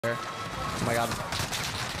Oh my god.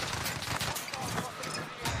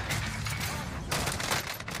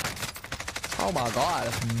 Oh my god,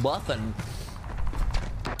 it's buffing.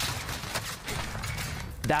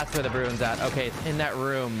 That's where the Bruin's at. Okay, it's in that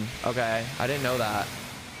room. Okay, I didn't know that.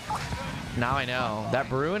 Now I know. That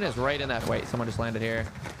Bruin is right in that. Wait, someone just landed here.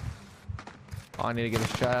 Oh, I need to get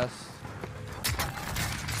his chest.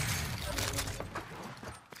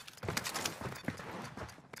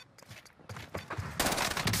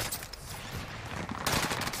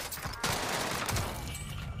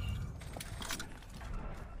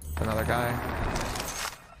 Another guy.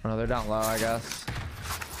 Oh no, they're down low, I guess.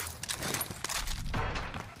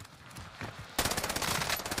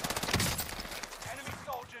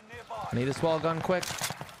 I need a swell gun quick.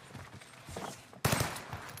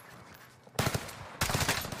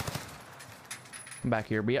 Come back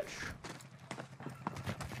here, bitch.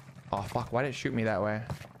 Oh fuck, why did it shoot me that way?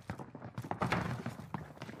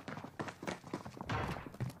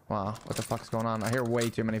 Wow, what the fuck's going on? I hear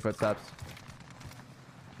way too many footsteps.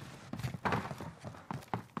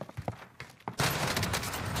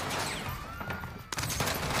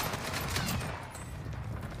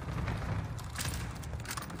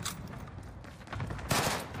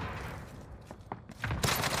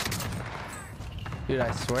 Dude,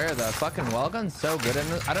 I swear the fucking well gun's so good in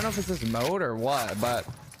this. I don't know if it's this mode or what, but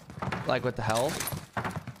like with the health,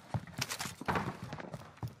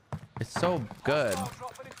 it's so good.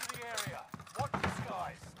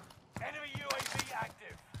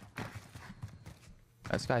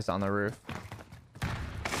 This guy's on the roof.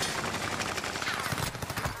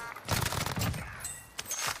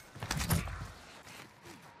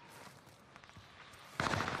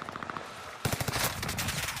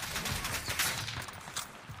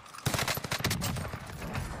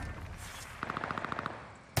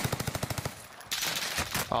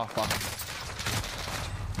 Oh fuck.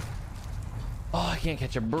 Oh, I can't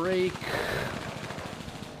catch a break.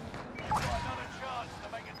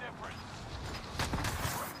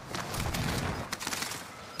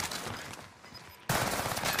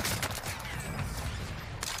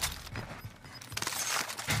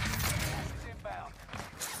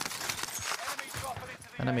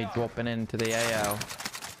 Enemy dropping into the AO. I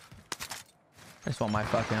just want my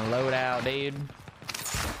fucking loadout, dude.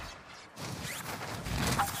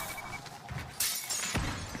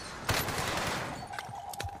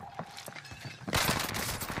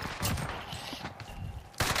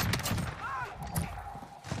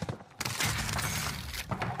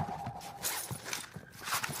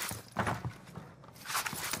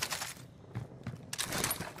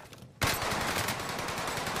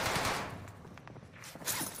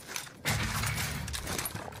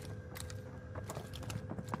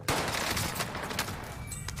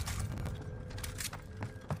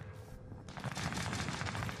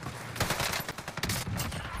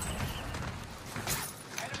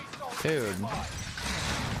 Dude.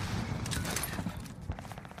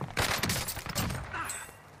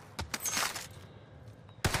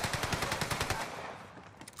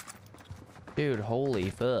 Dude, holy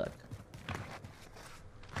fuck.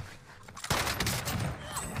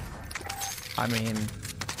 I mean,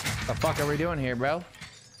 the fuck are we doing here, bro?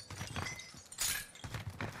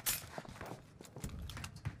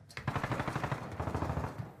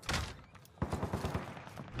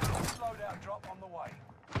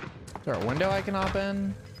 Is there a window I can hop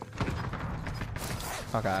in?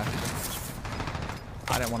 Okay.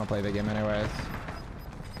 I didn't want to play the game anyways.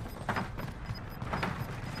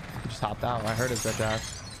 He just hopped out. I heard his bitch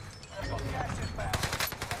ass.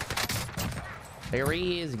 There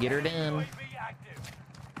he is. Get her done.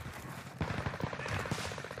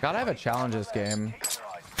 God, I have a challenge this game.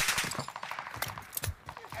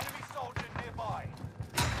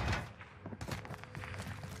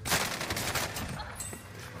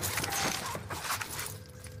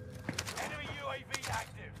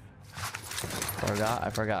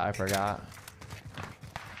 I forgot.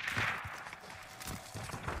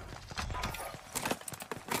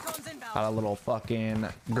 Got a little fucking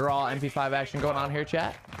Graw MP5 action going on here,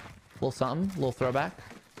 chat. Little something, little throwback.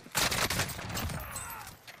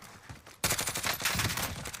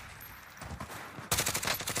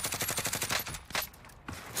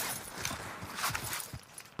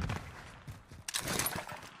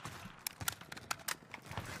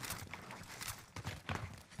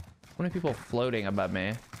 How many people floating above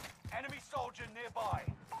me? Enemy soldier nearby.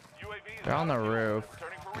 They're on the roof.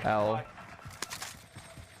 L.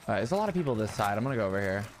 There's a lot of people this side. I'm gonna go over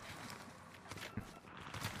here.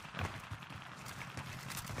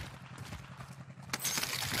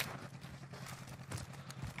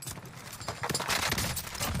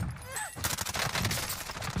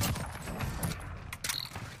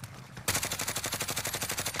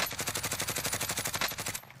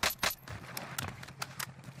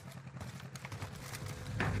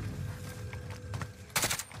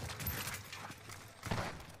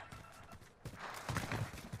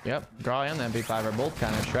 Yep, draw and the MP5 are both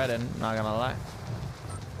kind of shredded, not gonna lie.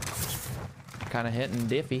 Kind of hitting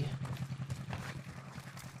diffy.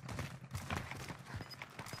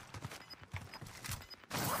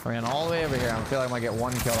 Ran all the way over here. I feel like I might get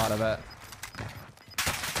one kill out of it.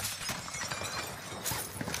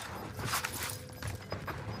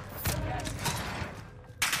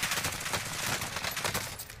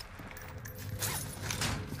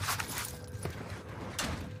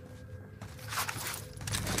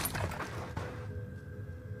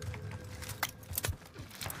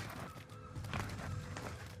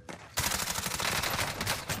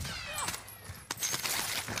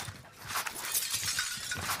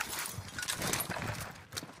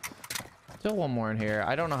 Still one more in here.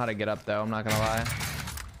 I don't know how to get up though. I'm not gonna lie.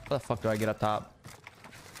 How the fuck do I get up top?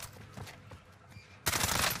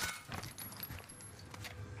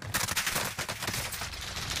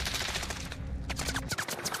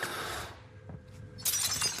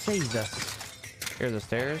 Jesus. Here's the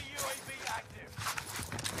stairs.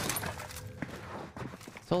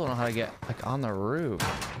 Still don't know how to get like on the roof.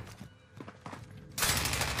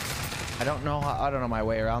 I don't know my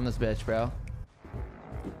way around this bitch, bro.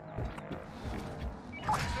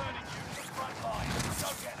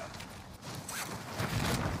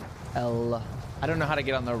 I don't know how to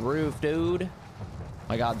get on the roof, dude.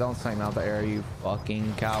 My god, don't snipe me out the air, you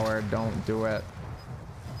fucking coward. Don't do it.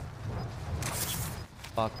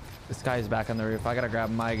 Fuck. This guy's back on the roof. I gotta grab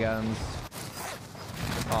my guns.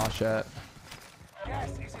 Oh shit. Gas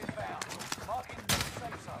is inbound. Marking the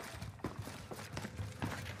safe zone.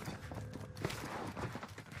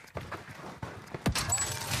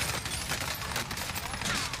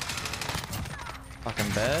 Fucking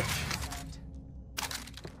bitch.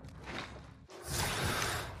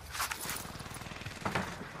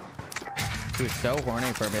 He was so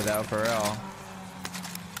horny for me though, for real.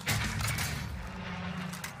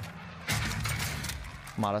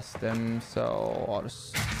 I'm out of stim, so I'll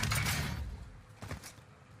just...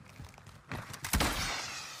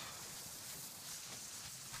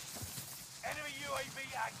 Enemy UAV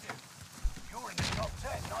active. You're in the top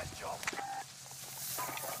 10. Nice job.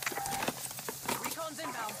 Recon's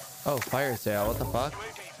inbound. Oh, fire sale. What the fuck?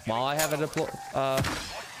 While I have a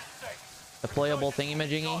deployable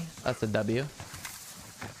thingy-majingy, that's a W.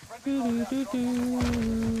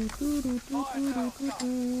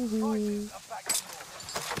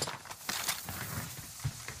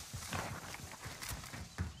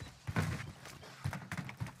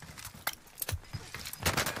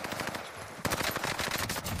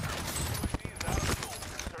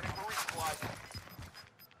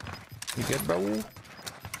 You good, bro?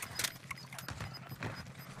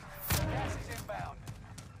 Gas is inbound.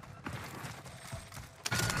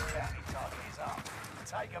 Bounty target is up.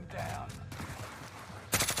 Take them down.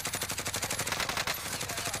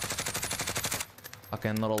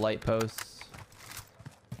 Fucking little light posts.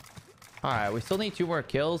 Alright, we still need 2 more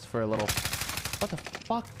kills for a little... What the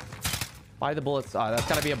fuck? Why the bullets? Oh, that's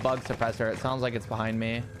gotta be a bug suppressor. It sounds like it's behind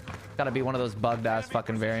me. It's gotta be one of those bugged ass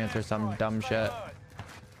fucking variants or some dumb shit.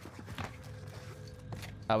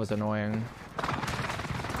 That was annoying.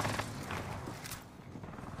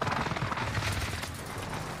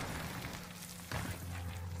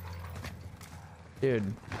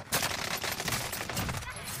 Dude.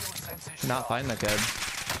 Not find the kid.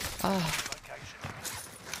 Ah.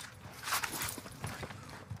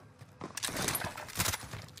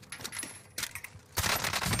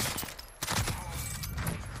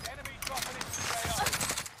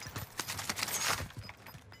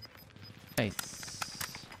 Nice.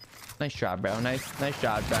 Nice job, bro. Nice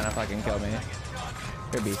job trying to fucking kill me.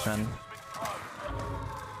 You're a beast, man.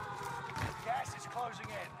 Gas is closing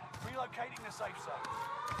in. Relocating the safe zone.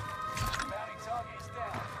 Bounty target is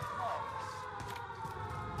down.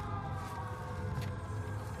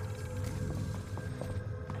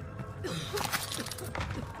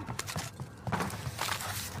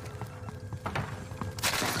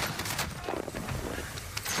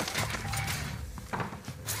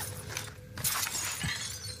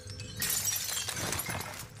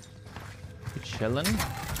 Chilling.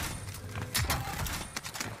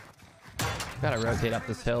 Gotta rotate up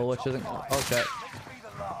this hill, which isn't... Oh shit.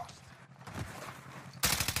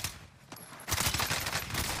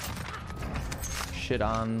 Shit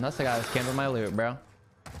on. That's the guy that's camping my loot, bro.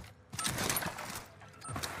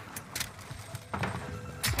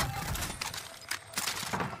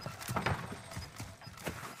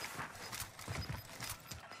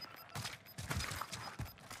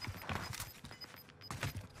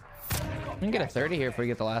 We can get a 30 here if we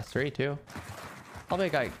get the last 3 too. I'll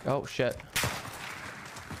make like... Oh shit.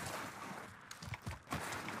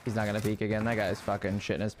 He's not gonna peek again. That guy's fucking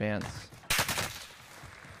shitting his pants.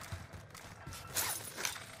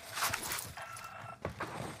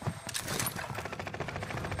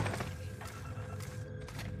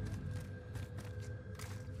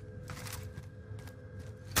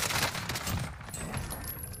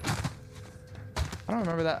 I don't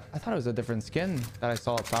remember that. I thought it was a different skin that I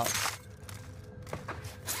saw up top.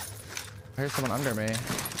 I heard someone under me.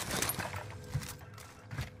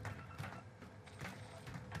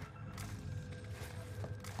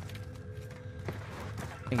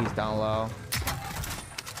 I think he's down low.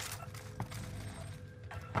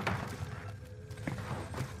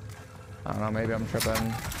 I don't know, maybe I'm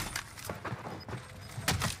tripping.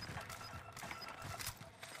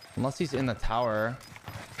 Unless he's in the tower.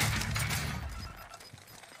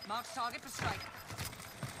 Mark's target for strike.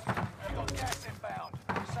 You got gas inbound.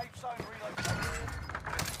 Safe zone relocated.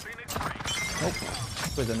 Phoenix 3. Nope.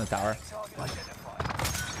 Was in the tower. Target identified.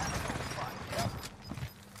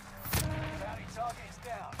 Bounty target is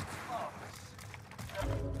down. Marvelous.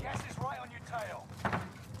 Gas is right on your tail.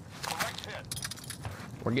 Correct hit.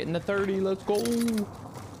 We're getting to 30. Let's go.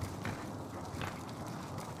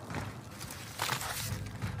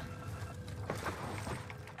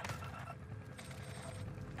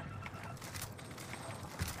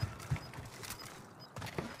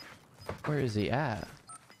 Where is he at?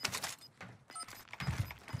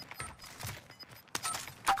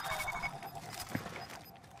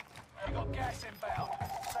 You got gas inbound.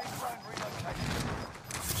 Safe zone relocated.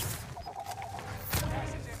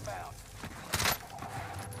 Gas is inbound.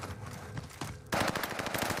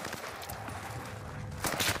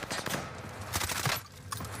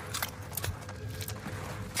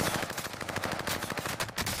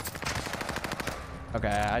 Okay,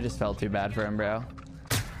 I just felt too bad for him, bro.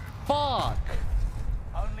 Fuck!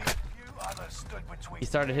 Only a few others stood between. He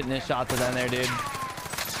started hitting his shots down there, dude.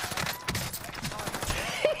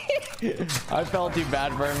 I felt too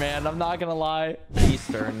bad for him, man. I'm not gonna lie.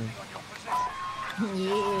 Eastern.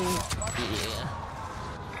 Yeah.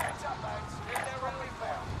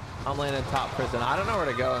 I'm laying in top prison. I don't know where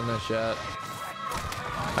to go in this shit.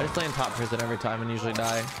 I just lay in top prison every time and usually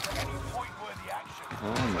die.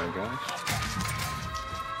 Oh my gosh.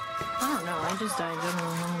 I don't know. I just died.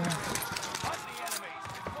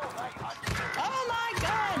 Oh my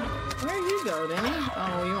god! Where'd you go, Danny?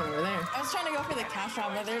 Oh, you went over there. I was trying to go for the cash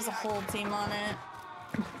round, but there's a whole team on it.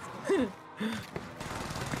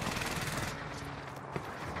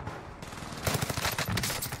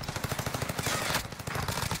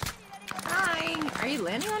 Hi! Are you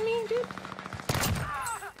landing on me, dude?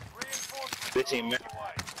 Good team, man.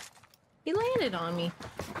 He landed on me.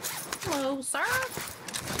 Hello, sir.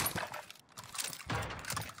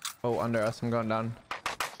 Oh, under us. I'm going down.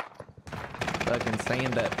 Fucking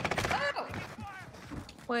sand it. Oh!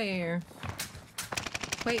 Where?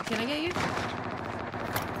 Wait, can I get you?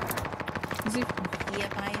 Is he?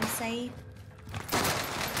 Yep, I am safe.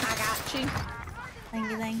 I got you.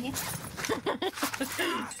 Thank you, thank you.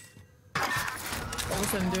 All of a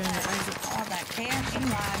sudden doing it. All that cash in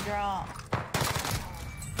my drop.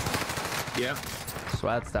 Yeah.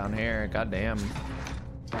 Sweat's down here. Goddamn.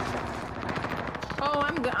 Oh,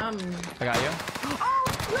 I'm. I got you. Oh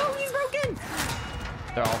no, he's broken.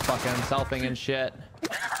 They're all fucking selfing and shit.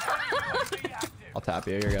 I'll tap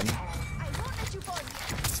you. You're good.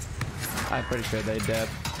 I'm pretty sure they did.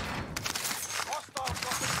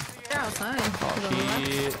 They're outside. Oh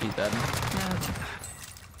shit. He's dead. Yeah.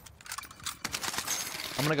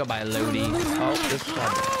 I'm gonna go buy Lodi. Oh, this one.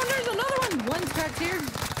 Oh, there's another one. One's cracked here.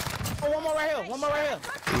 Oh, one more right here. One more right here.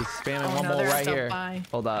 He's spamming Oh, one no, more they're right so here. by.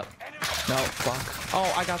 Hold up. No, fuck.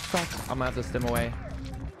 Oh, I got stuck. I'm gonna have to stim away.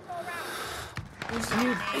 You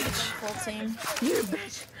bitch. Full team. You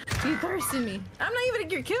bitch. You thirsted me. I'm not even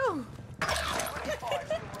at your kill. I'm not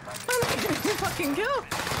gonna fucking kill.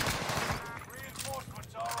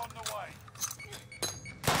 Reinforcements are on the way.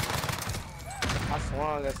 I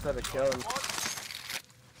swung instead of killing.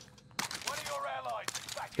 One of your allies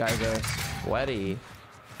is back. Guys are sweaty.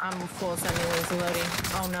 I'm full semi-lazy loading.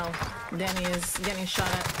 Oh no. Danny is getting shot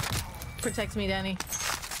at. Protect me, Danny.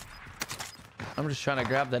 I'm just trying to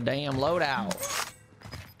grab the damn loadout.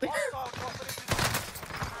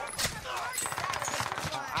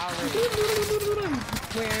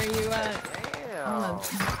 Where are you at? Damn.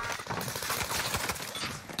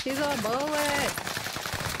 He's a bullet.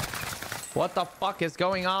 What the fuck is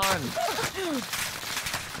going on?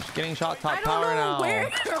 Just getting shot top I don't tower know now.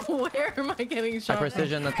 where am I getting I shot?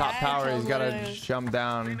 precision the top I tower. He's gotta totally- jump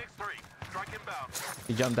down. Phoenix 3, strike inbound.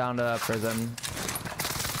 He jumped down to prison.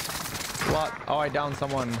 What? Oh, I downed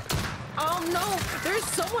someone. Oh no, there's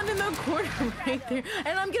someone in the corner right there,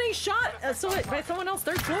 and I'm getting shot by someone else,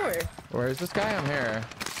 third floor. Where is this guy? I'm here.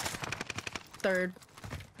 Third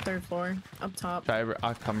floor, up top.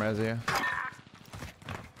 I'll come res you.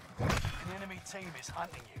 The enemy team is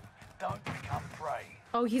hunting you. Don't become prey.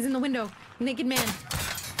 Oh, he's in the window. Naked man.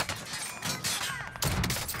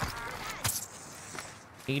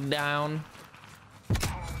 He down.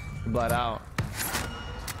 Blood out.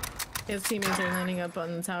 His teammates are landing up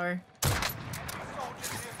on the tower.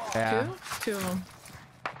 Yeah. Two of them.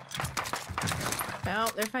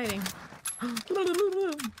 Oh, they're fighting.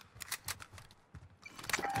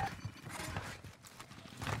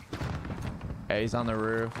 Yeah, he's on the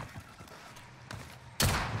roof.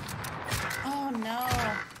 Oh no.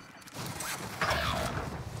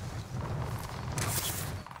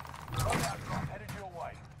 Headed your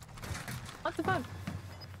way. What the fuck?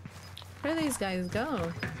 Where do these guys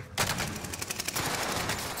go?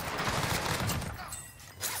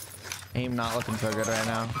 Aim not looking so good right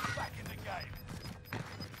now. Back in the game.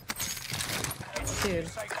 Dude,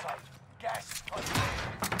 Safe zone. Gas is close in.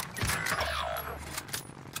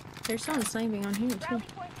 there's someone sniping on here too.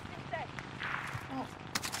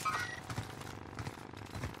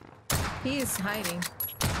 He's hiding.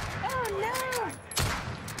 Oh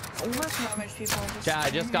no. Look how much people just. Yeah, I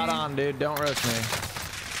just got on, dude. Don't roast me.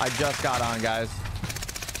 I just got on, guys.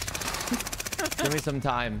 Give me some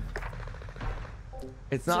time.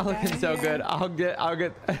 It's not looking so good. I'll get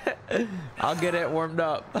it warmed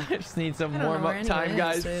up. I just need some warm up time,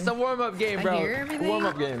 guys. It's a warm up game, bro. Warm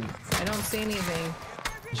up game. I don't see anything.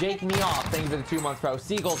 Jake me off. Thanks for the 2 months, bro.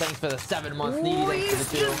 Seagull, thanks for the 7 months. Needy, thanks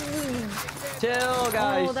for the 2. Chill,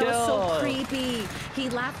 guys. Oh, that chill. was so creepy. He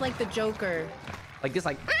laughed like the Joker. Like this,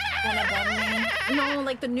 like. No,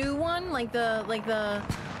 like the new one, like the. Like, Yeah.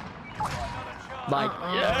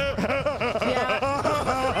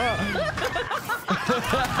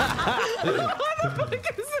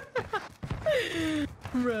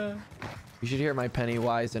 Bruh. you should hear my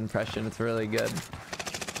Pennywise impression. It's really good.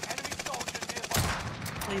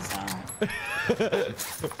 Please don't.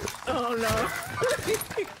 Oh no.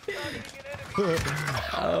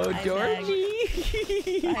 Oh, Georgie.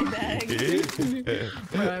 I beg.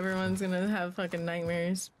 Bro, everyone's gonna have fucking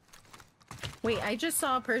nightmares. Wait, I just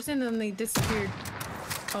saw a person and they disappeared.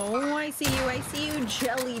 Oh, I see you,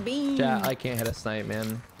 jelly bean. Yeah, I can't hit a snipe,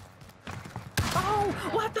 man. Oh,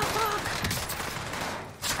 what the fuck?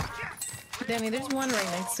 Danny, there's one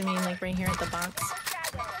right next to me, like right here at the box.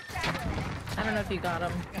 I don't know if you got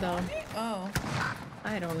him, though. Oh.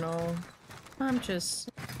 I don't know. I'm just...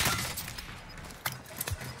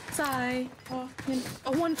 Sigh. Oh,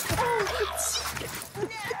 one. Oh!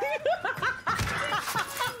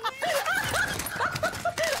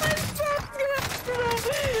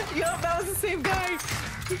 Yup, that was the same guy.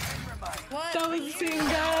 What? That was the same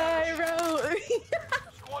guy, bro.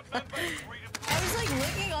 I was like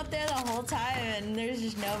looking up there the whole time and there's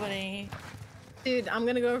just nobody. Dude, I'm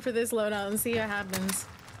gonna go for this loadout and see what happens.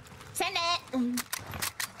 Send it!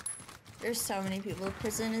 There's so many people.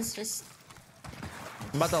 Prison is just...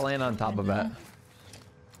 I'm about to land on top of it.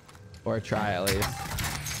 Or try at least.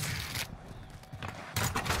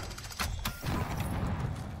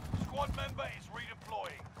 Squad member is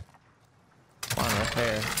redeploying. Come on,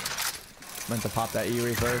 repair. Meant to pop that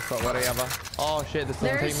E first, but whatever. Oh shit, this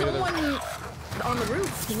doesn't There's take me to someone the... on the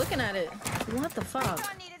roof looking at it. What the fuck?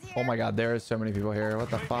 Oh my god, there is so many people here. What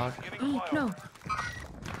the fuck? Oh no.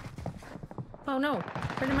 Oh no.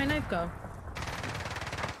 Where did my knife go?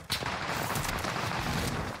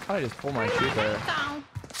 I just pulled my shoot there.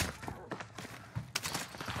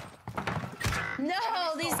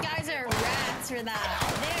 No, these guys are rats for that.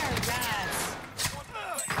 They are rats.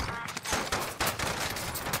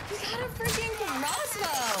 He's got a freaking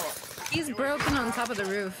crossbow. He's broken on top of the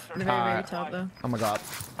roof. The very top though. Oh my god.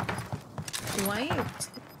 White?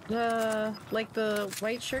 Like the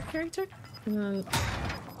white shirt character? He's on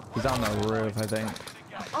the roof, I think.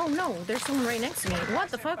 Oh no, there's someone right next to me. What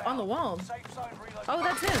the fuck? On the wall. Oh,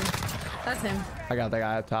 that's him. That's him. I got the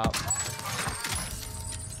guy up top.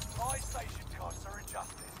 Buy station costs are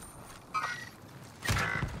adjusted.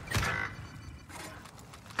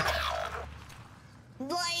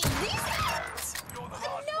 Like, these guys have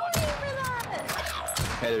no need for that.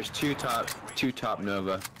 Hey, there's two top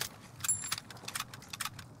Nova.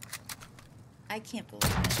 I can't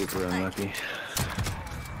believe it. Super unlucky.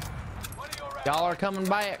 Y'all are coming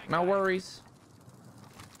back. No worries.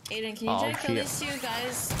 Aiden, can you try to kill these two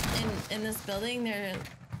guys in this building?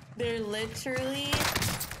 They're literally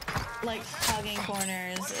like hugging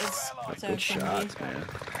corners. It's so Good crazy. shots, man.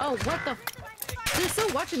 Oh, what the? They're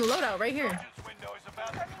still watching the loadout right here. Window is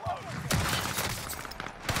about to close.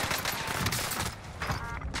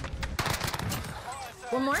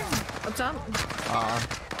 One more. Up top.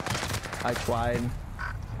 I tried.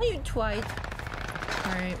 You twite.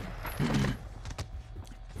 All right.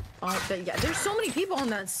 Oh, yeah. There's so many people on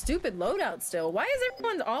that stupid loadout still. Why is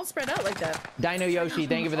everyone all spread out like that? Dino Yoshi,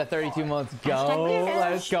 thank you for the 32 months. Go.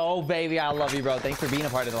 Let's go, baby. I love you, bro. Thanks for being a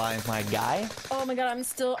part of the Alliance, my guy. Oh my god, I'm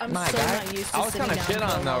still My so guy. not used to I was kind of shit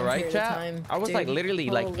on though, right, chat? I was Dude, like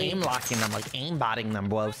literally like holy- aim locking them, like aimbotting them,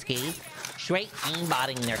 broski. Straight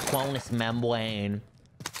aimbotting their clonus membrane.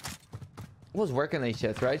 I was working these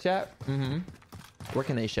shits, right, chat? Mm-hmm.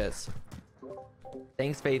 Working these shits.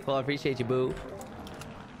 Thanks, Faithful. I appreciate you, boo.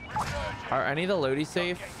 Are any of the loadies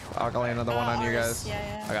safe? I'll lay another one on you guys.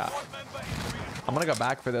 Yeah. I got. I'm gonna go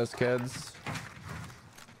back for those kids.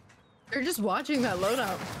 They're just watching that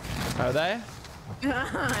loadout. Are they?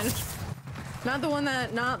 Not the one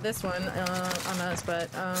that, not this one on us,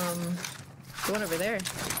 but the one over there.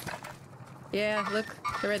 Yeah, look,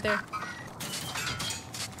 they're right there.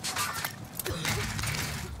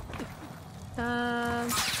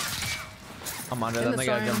 I'm under In them. the They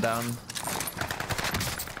gotta storm. jump down.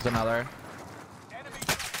 There's another.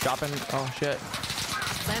 Dropping. Oh shit.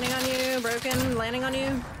 Landing on you, broken, landing on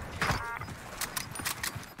you.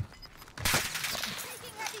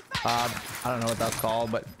 I don't know what that's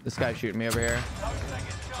called, but this guy's shooting me over here.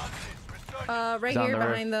 Right He's on here the roof.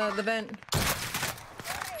 behind the vent.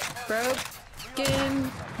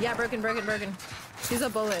 Broken. Yeah, broken. He's a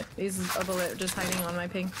bullet. He's a bullet just hiding on my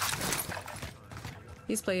ping.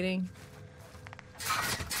 He's plating.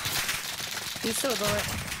 He's still a bullet.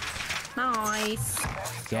 Nice.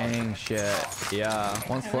 Gang shit. Yeah.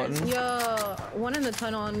 One's floating. Yo, one in the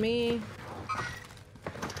tunnel on me.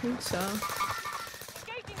 I think so.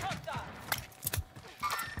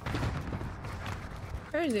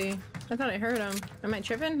 Where is he? I thought I heard him. Am I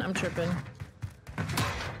tripping? I'm tripping.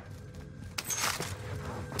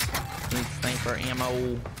 Need sniper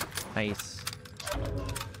ammo. Nice.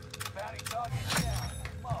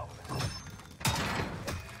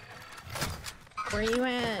 Where you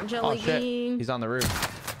at, Oh Jelly shit. Bean? He's on the roof.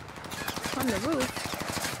 On the roof.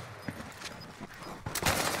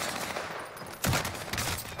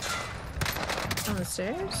 On the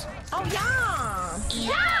stairs? Oh yeah!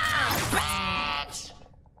 Yeah! Let's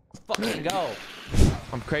fucking go.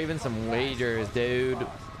 I'm craving some wagers, dude.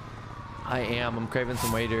 I am. I'm craving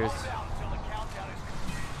some wagers.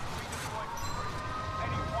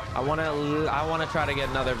 I wanna try to get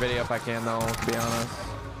another video if I can though, to be honest.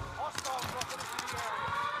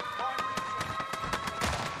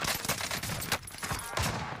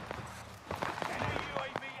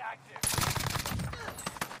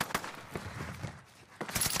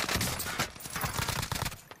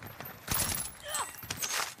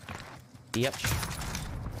 Yep.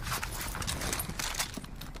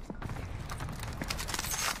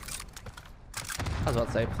 I was about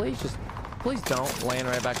to say, please don't land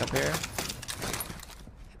right back up here.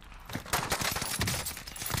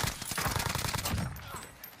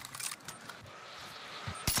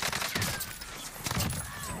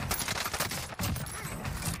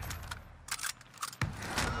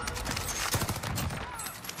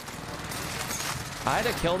 I had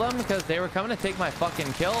to kill them because they were coming to take my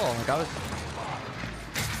fucking kill. Like I was.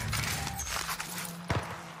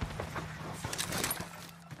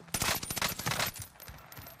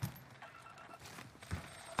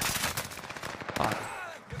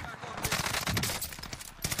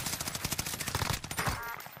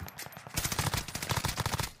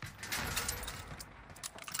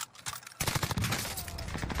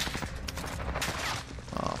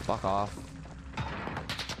 Oh, fuck off.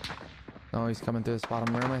 No, he's coming through this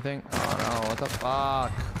bottom room, I think. Oh no, what the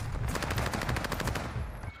fuck?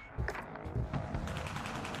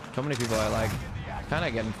 So many people are like kind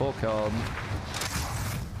of getting full killed.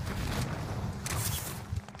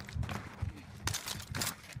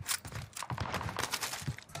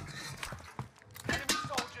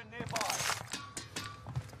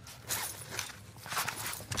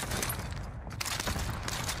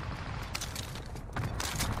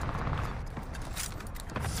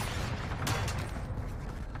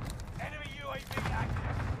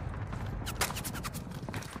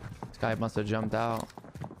 Guy must have jumped out.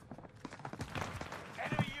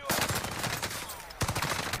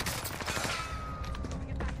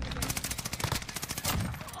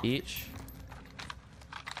 Each.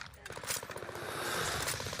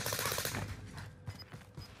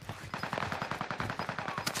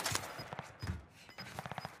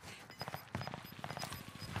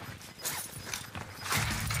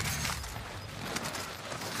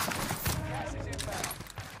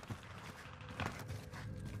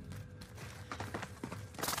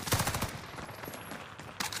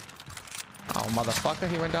 Oh, motherfucker,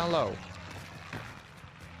 he went down low.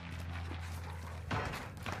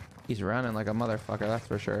 He's running like a motherfucker, that's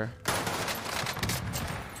for sure.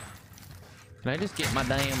 Can I just get my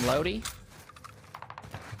damn loady?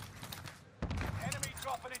 Enemy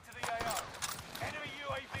dropping into the AO. Enemy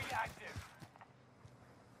UAV active.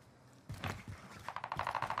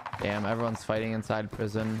 Damn, everyone's fighting inside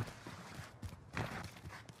prison.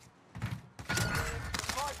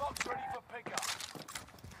 Supply box ready for pickup.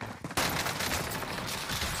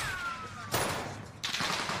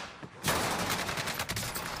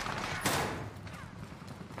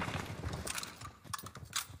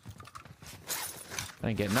 I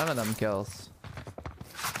didn't get none of them kills.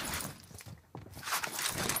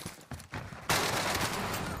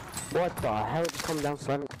 What the hell? Just come down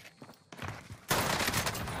slamming.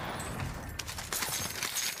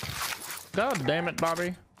 God damn it, Bobby.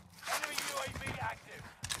 Enemy UAV active.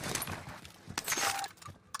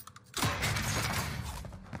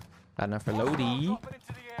 Got enough for Lodi. Dropping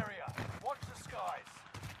into the area. Watch the skies.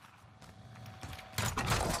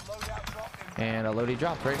 Loadout drop in. And a Lodi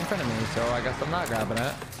dropped right in front of me, so I guess I'm not grabbing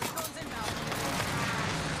it.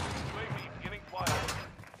 UAV beginning flyover.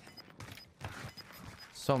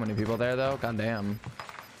 So many people there, though. God damn.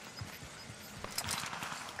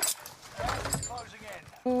 Gas is closing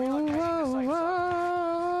in. Relocating the safe zone.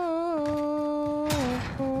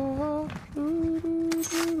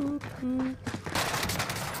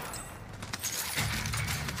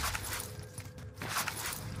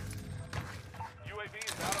 UAV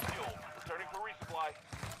is out of fuel. Returning for resupply.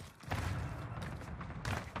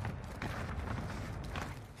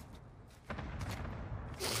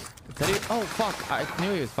 Did he? Oh, fuck. I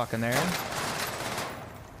knew he was fucking there.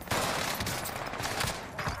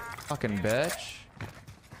 Fucking bitch.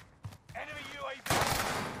 Enemy UAV.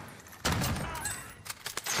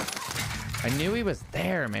 I knew he was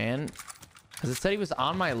there, man. Because it said he was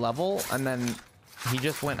on my level, and then he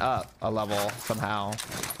just went up a level somehow.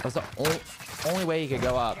 That was the only way he could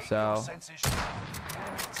go up, so... Censorship.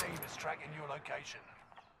 Enemy team is tracking your location.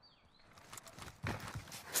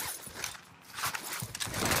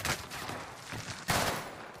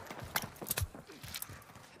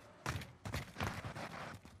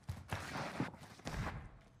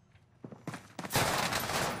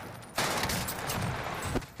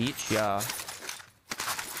 Beach, yeah.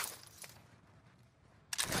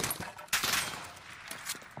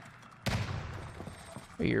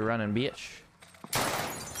 Where you running, bitch?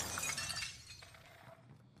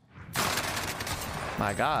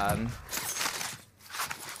 My God. Enemy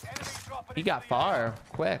dropping He into got the far,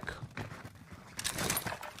 quick.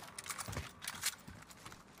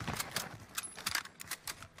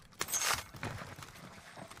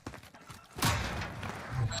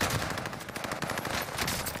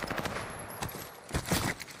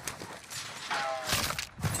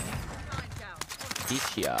 Beach,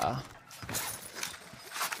 yeah.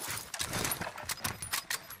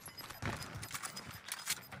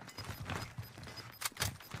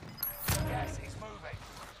 Gas is moving.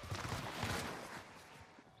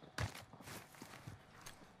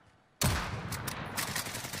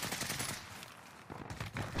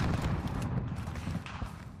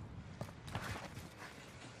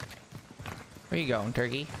 Where you going,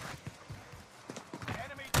 turkey?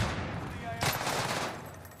 Enemy dropping into the AO.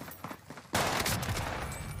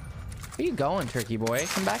 Where you going, turkey boy?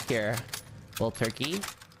 Come back here, little turkey.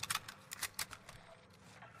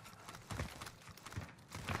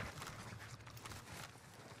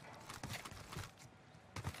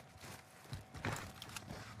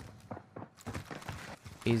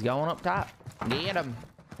 He's going up top. Get him.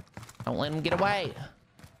 Don't let him get away.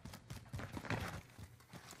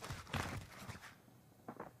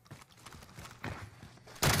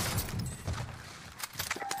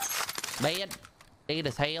 Dead. Dead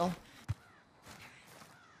as hell.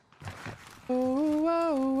 Oh,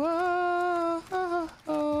 oh, oh, oh,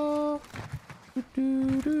 oh.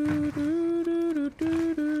 Do, do, do, do, do,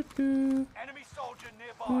 do, do, do. Enemy soldier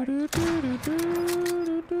nearby. Do, do, do,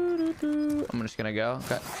 do, do, do. I'm just gonna go.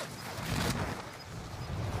 Okay.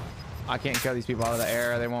 I can't kill these people out of the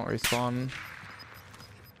air. They won't respawn.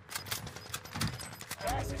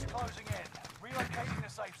 Gas is closing in. Relocating the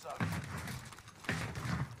safe zone.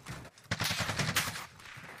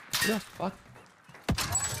 Who the fuck?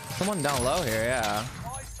 Someone down low here, yeah.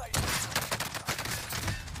 Buy station.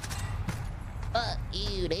 Fuck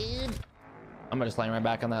you, dude. I'm gonna just lay right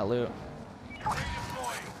back on that loot.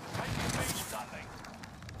 Redeploying. Making beach something.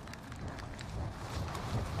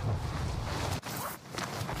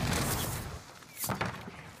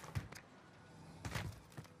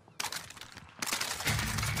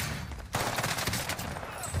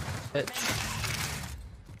 Bitch.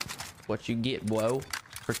 What you get, bro,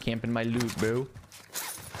 for camping my loot, bro?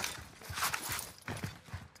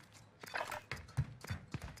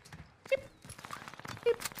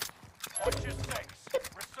 Watch your six.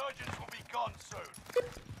 Resurgence will be gone soon.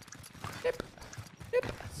 Enemy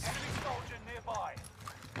soldier nearby.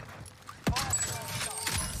 Fire sale done.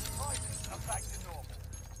 Prices are back to normal.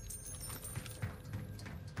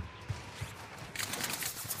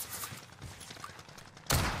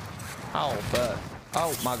 Oh, but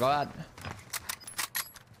oh my god.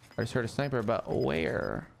 I just heard a sniper, but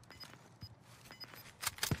where?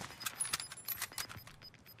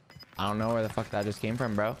 I don't know where the fuck that just came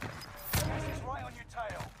from, bro. Gas is right on your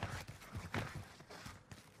tail.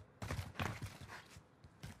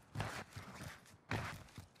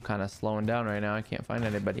 Kind of slowing down right now. I can't find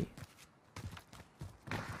anybody.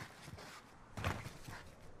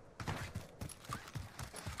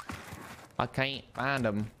 I can't find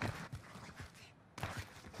them.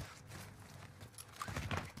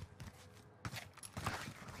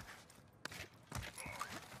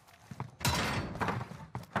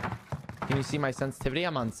 Can you see my sensitivity?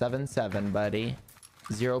 I'm on 7.7, buddy.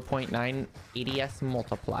 0.9 ADS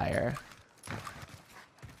multiplier.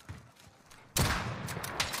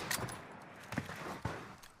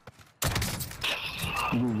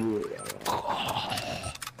 Enemy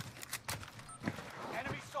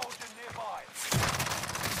soldier nearby.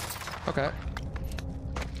 Okay.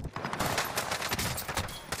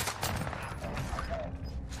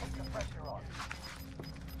 Keep the pressure on.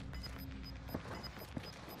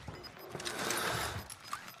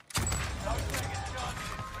 No second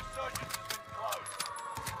chances. Resurgence has been closed.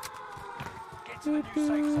 Get to the new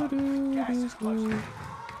safe zone. Gas is closing.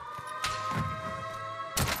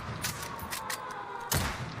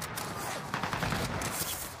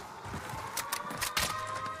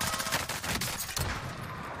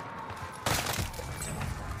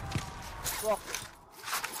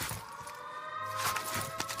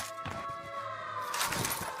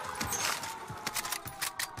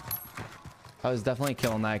 I was definitely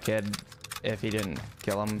killing that kid if he didn't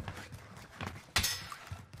kill him.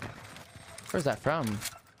 Where's that from?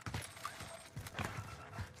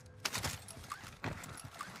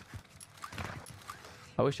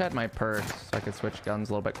 I wish I had my purse so I could switch guns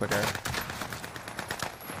a little bit quicker.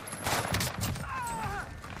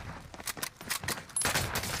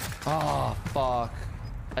 Oh, fuck.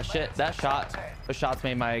 Those shots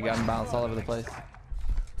made my gun bounce all over the place.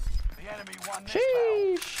 The enemy won this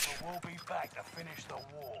Sheesh. battle, but we'll be back to finish the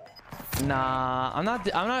war. Nah, I'm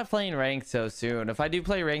not playing ranked so soon. If I do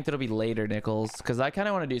play ranked, it'll be later, Nichols, because I kind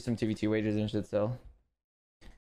of want to do some 2v2 wagers and shit still.